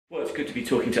Well, it's good to be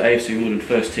talking to AFC Wimbledon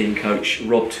first team coach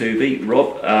Rob Tuvey.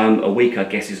 Rob, a week I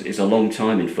guess is a long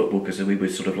time in football, because we were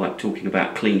sort of like talking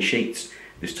about clean sheets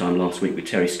this time last week with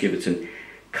Terry Skiverton.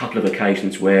 A couple of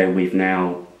occasions where we've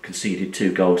now conceded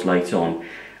 2 goals late on.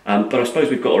 But I suppose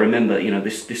we've got to remember, you know,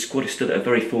 this squad is still at a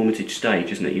very formative stage,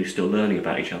 isn't it? You're still learning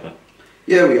about each other.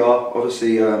 Yeah, we are.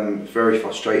 Obviously, very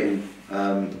frustrating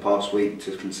the past week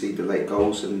to concede the late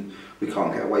goals, and we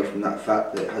can't get away from that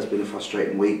fact that it has been a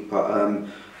frustrating week. But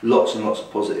lots and lots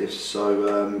of positives.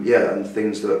 So yeah, and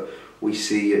things that we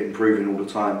see improving all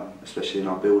the time, especially in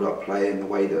our build-up play and the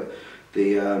way that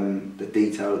the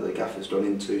detail that the gaffer's gone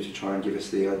into to try and give us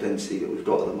the identity that we've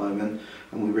got at the moment,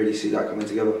 and we really see that coming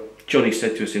together. Johnny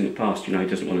said to us in the past, you know, he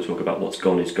doesn't want to talk about what's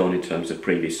gone is gone in terms of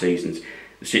previous seasons.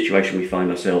 The situation we find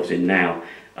ourselves in now,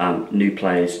 new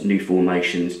players, new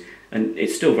formations, and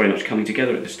it's still very much coming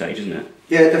together at this stage, isn't it?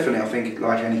 Yeah, definitely. I think,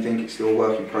 like anything, it's still a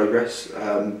work in progress.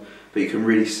 But you can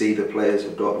really see the players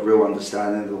have got a real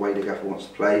understanding of the way the gaffer wants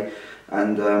to play,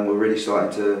 and we're really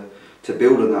starting to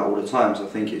build on that all the time. So I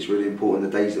think it's really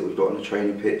important the days that we've got on the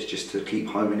training pitch just to keep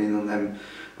homing in on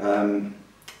them,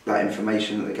 that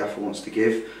information that the gaffer wants to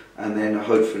give, and then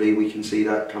hopefully we can see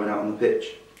that coming out on the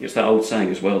pitch. It's that old saying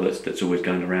as well that's always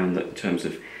going around, that in terms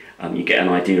of you get an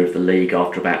idea of the league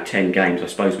after about 10 games. I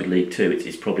suppose with League Two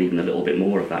it's probably even a little bit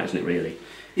more of that, isn't it, really?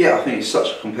 Yeah, I think it's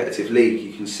such a competitive league.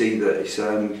 You can see that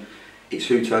it's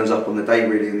who turns up on the day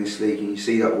really in this league, and you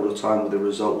see that all the time with the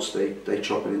results. They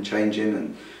chopping and changing,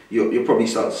 and you'll probably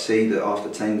start to see that after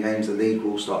 10 games the league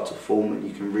will start to form and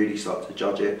you can really start to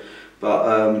judge it.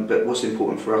 But what's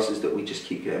important for us is that we just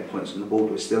keep getting points on the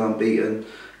board. We're still unbeaten,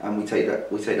 and we take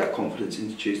that confidence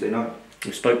into Tuesday night.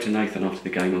 We spoke to Nathan after the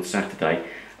game on Saturday.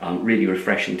 Really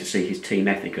refreshing to see his team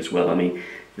ethic as well. I mean,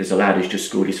 there's a lad who's just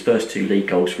scored his first 2 league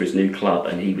goals for his new club,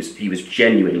 and he was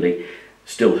genuinely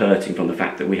still hurting from the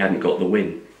fact that we hadn't got the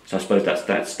win. So I suppose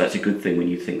that's a good thing when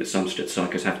you think that some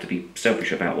strikers have to be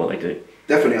selfish about what they do.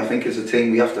 Definitely, I think as a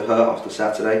team we have to hurt after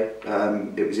Saturday.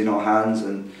 It was in our hands,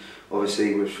 and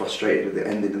obviously we're frustrated at the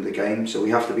ending of the game, so we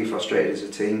have to be frustrated as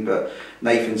a team. But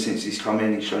Nathan, since he's come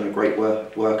in, he's shown a great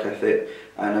work ethic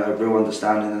and a real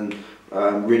understanding,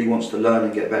 and really wants to learn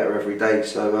and get better every day.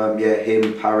 So yeah,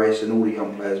 him, Paris and all the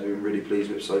young players we've been really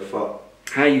pleased with so far.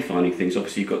 How are you finding things?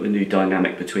 Obviously you've got the new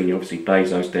dynamic between you, obviously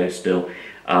Bezos there still,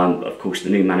 of course the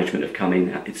new management have come in.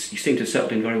 You seem to have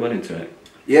settled in very well into it.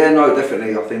 Yeah, no,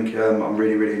 definitely. I think I'm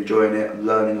really enjoying it. I'm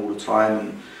learning all the time,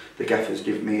 and the gaffers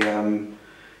give me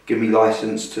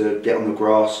licence to get on the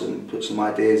grass and put some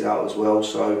ideas out as well.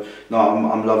 So no,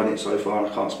 I'm loving it so far,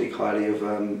 and I can't speak highly of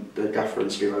the gaffer and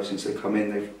Skiro since they've come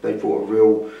in. They've brought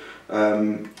a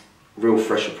real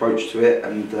fresh approach to it,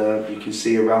 and you can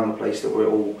see around the place that we're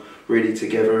all really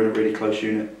together in a really close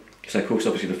unit. So of course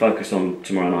obviously the focus on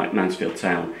tomorrow night, Mansfield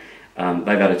Town.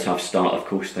 They've had a tough start, of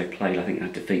course. They played, I think,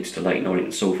 had defeats to Leyton Orient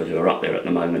and Salford, who are up there at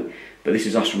the moment. But this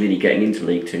is us really getting into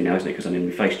League Two now, isn't it? Because I mean,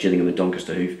 we faced Gillingham and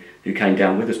Doncaster, who came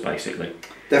down with us basically.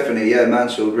 Definitely, yeah.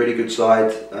 Mansfield, really good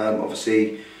side.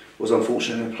 Obviously, was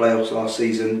unfortunate in the playoffs last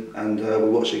season, and we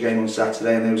watched the game on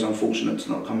Saturday, and they was unfortunate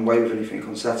to not come away with anything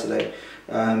on Saturday.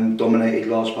 Dominated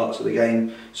large parts of the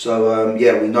game. So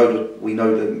yeah, we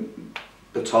know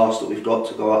the task that we've got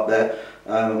to go up there.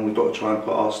 And we've got to try and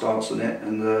put our stance on it,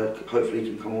 and hopefully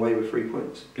can come away with 3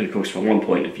 points. And of course, from one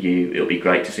point of view, it'll be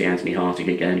great to see Anthony Hartig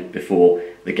again before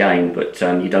the game, but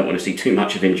you don't want to see too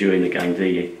much of him during the game, do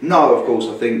you? No, of course.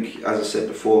 I think, as I said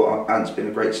before, Ant's been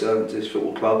a great servant to his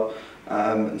football club,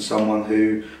 and someone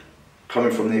who,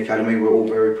 coming from the academy, we're all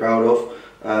very proud of.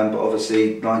 But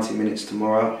obviously, 90 minutes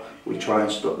tomorrow, we try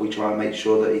and make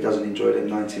sure that he doesn't enjoy them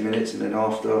 90 minutes, and then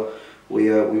after,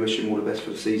 we wish him all the best for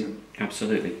the season.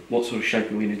 Absolutely. What sort of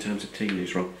shape are we in terms of team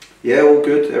news, Rob? Yeah, all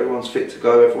good. Everyone's fit to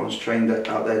go. Everyone's trained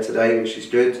out there today, which is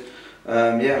good.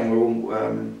 Yeah, and we're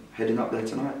all heading up there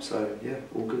tonight. So yeah,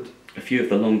 all good. A few of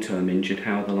the long-term injured.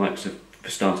 How are the likes of, for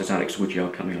starters, Alex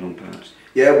Woodyard coming along, perhaps?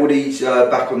 Yeah, Woody's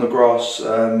back on the grass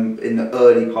in the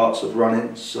early parts of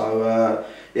running. So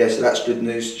yeah, so that's good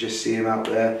news to just see him out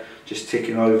there, just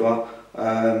ticking over.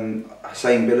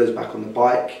 Hussein Biller's back on the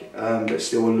bike, but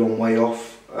still a long way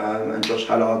off. And Josh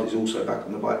Hallard is also back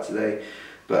on the bike today,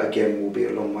 but again will be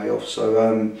a long way off.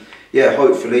 So yeah,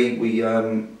 hopefully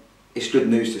it's good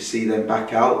news to see them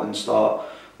back out and start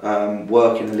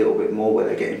working a little bit more where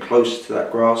they're getting closer to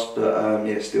that grass, but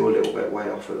yeah, still a little bit way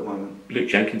off at the moment. Luke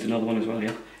Jenkins, another one as well,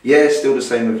 yeah? Yeah, still the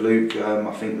same with Luke.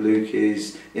 I think Luke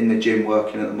is in the gym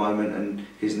working at the moment, and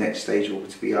his next stage will be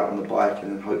to be out on the bike,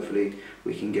 and then hopefully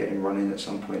we can get him running at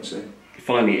some point soon.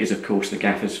 Finally, it is of course the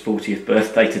gaffer's 40th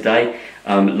birthday today.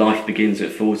 Life begins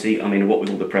at 40. I mean, what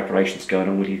with all the preparations going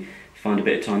on, will you find a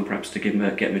bit of time perhaps to get him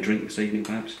a drink this evening,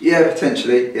 perhaps? Yeah,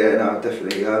 potentially. Yeah, no,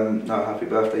 definitely. No, happy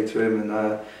birthday to him,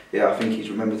 and yeah, I think he's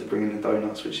remembered to bring in the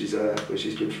donuts, which is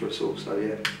good for us all. So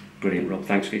yeah. Brilliant, Rob.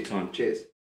 Thanks for your time. Cheers.